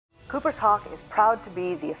Cooper's Hawk is proud to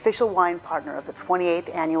be the official wine partner of the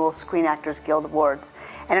 28th Annual Screen Actors Guild Awards.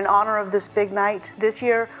 And in honor of this big night, this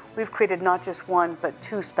year, we've created not just one, but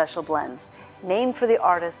two special blends, named for the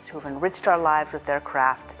artists who have enriched our lives with their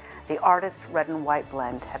craft. The Artist Red and White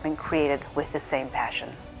blend have been created with the same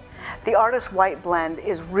passion. The Artist White blend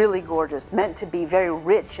is really gorgeous, meant to be very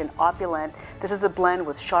rich and opulent. This is a blend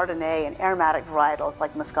with Chardonnay and aromatic varietals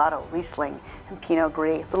like Moscato, Riesling, and Pinot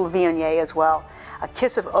Gris, a little Viognier as well. A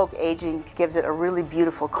kiss of oak aging gives it a really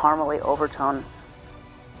beautiful caramely overtone.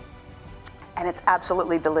 And it's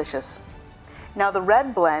absolutely delicious. Now the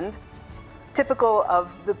red blend, typical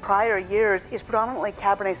of the prior years, is predominantly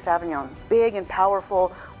Cabernet Sauvignon, big and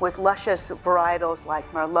powerful with luscious varietals like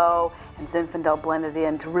Merlot and Zinfandel blended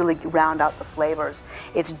in to really round out the flavors.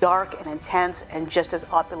 It's dark and intense and just as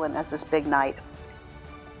opulent as this big night.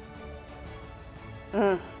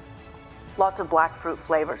 Lots of black fruit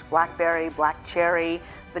flavors, blackberry, black cherry,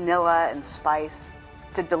 vanilla, and spice.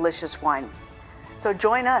 It's a delicious wine. So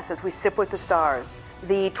join us as we sip with the stars.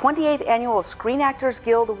 The 28th Annual Screen Actors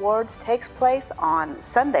Guild Awards takes place on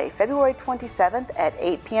Sunday, February 27th at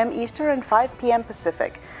 8 p.m. Eastern and 5 p.m.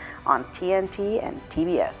 Pacific on TNT and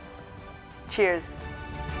TBS. Cheers.